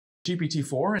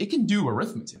GPT-4, it can do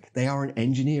arithmetic. They are an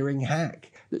engineering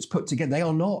hack that's put together. They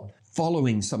are not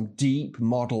following some deep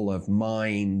model of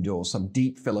mind or some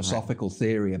deep philosophical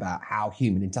theory about how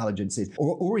human intelligence is,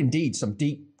 or indeed some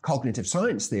deep cognitive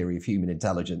science theory of human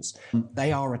intelligence.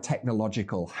 They are a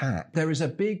technological hack. There is a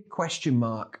big question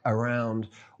mark around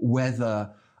whether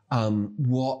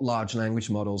what large language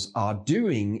models are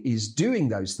doing is doing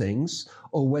those things,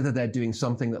 or whether they're doing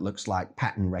something that looks like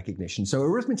pattern recognition. So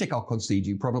arithmetic, I'll concede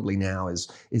you, probably now is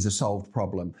a solved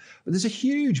problem. But there's a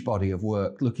huge body of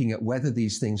work looking at whether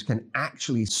these things can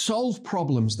actually solve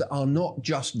problems that are not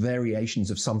just variations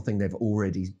of something they've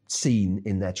already seen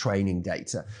in their training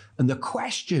data. And the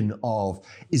question of,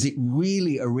 is it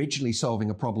really originally solving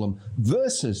a problem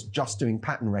versus just doing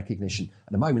pattern recognition?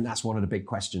 At the moment, that's one of the big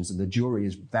questions, and the jury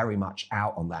is very much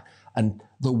out on that. And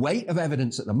the weight of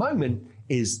evidence at the moment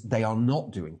is they are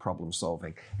not doing problem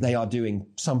solving. They are doing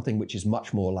something which is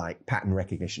much more like pattern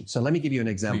recognition. So let me give you an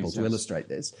example to illustrate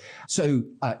this. So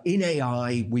in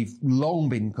AI, we've long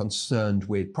been concerned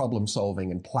with problem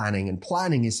solving and planning. And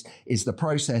planning is the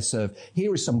process of,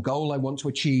 here is some goal I want to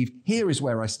achieve, here is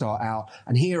where I start out,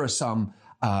 and here are some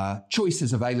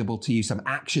choices available to you, some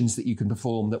actions that you can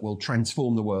perform that will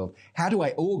transform the world. How do I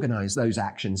organize those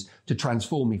actions to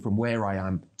transform me from where I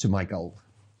am to my goal?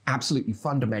 Absolutely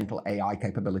fundamental AI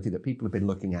capability that people have been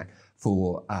looking at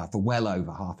for well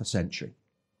over half a century.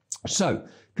 So,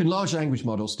 can large language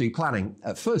models do planning?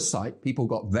 At first sight, people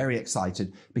got very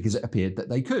excited because it appeared that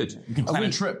they could. You can plan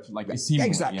a trip like a seamless.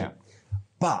 Exactly. Yeah.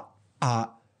 But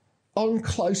on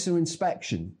closer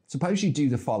inspection, suppose you do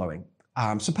the following.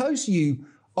 Suppose you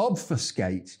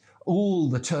obfuscate all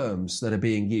the terms that are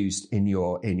being used in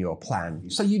your plan.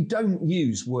 So you don't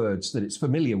use words that it's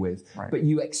familiar with, but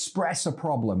you express a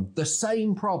problem, the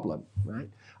same problem, right?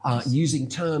 Using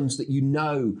terms that you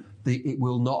know that it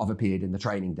will not have appeared in the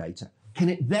training data. Can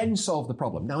it then solve the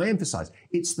problem? Now, I emphasize,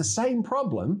 it's the same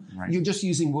problem. You're just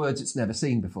using words it's never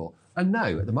seen before. And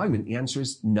no, at the moment, the answer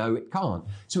is no, it can't.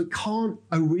 So it can't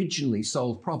originally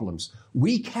solve problems.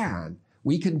 We can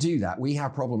do that. We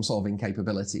have problem-solving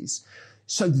capabilities.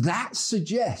 So that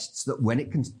suggests that when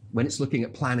it's looking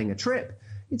at planning a trip,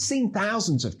 it's seen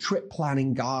thousands of trip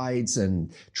planning guides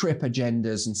and trip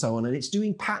agendas and so on, and it's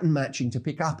doing pattern matching to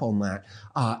pick up on that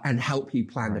and help you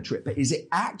plan the trip. But is it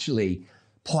actually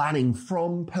planning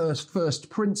from first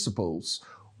principles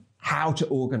how to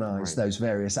organize those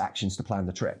various actions to plan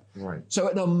the trip? So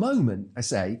at the moment,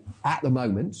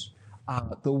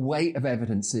 the weight of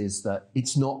evidence is that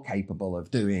it's not capable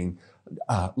of doing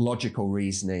logical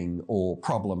reasoning or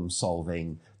problem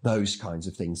solving, those kinds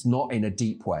of things, not in a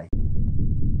deep way.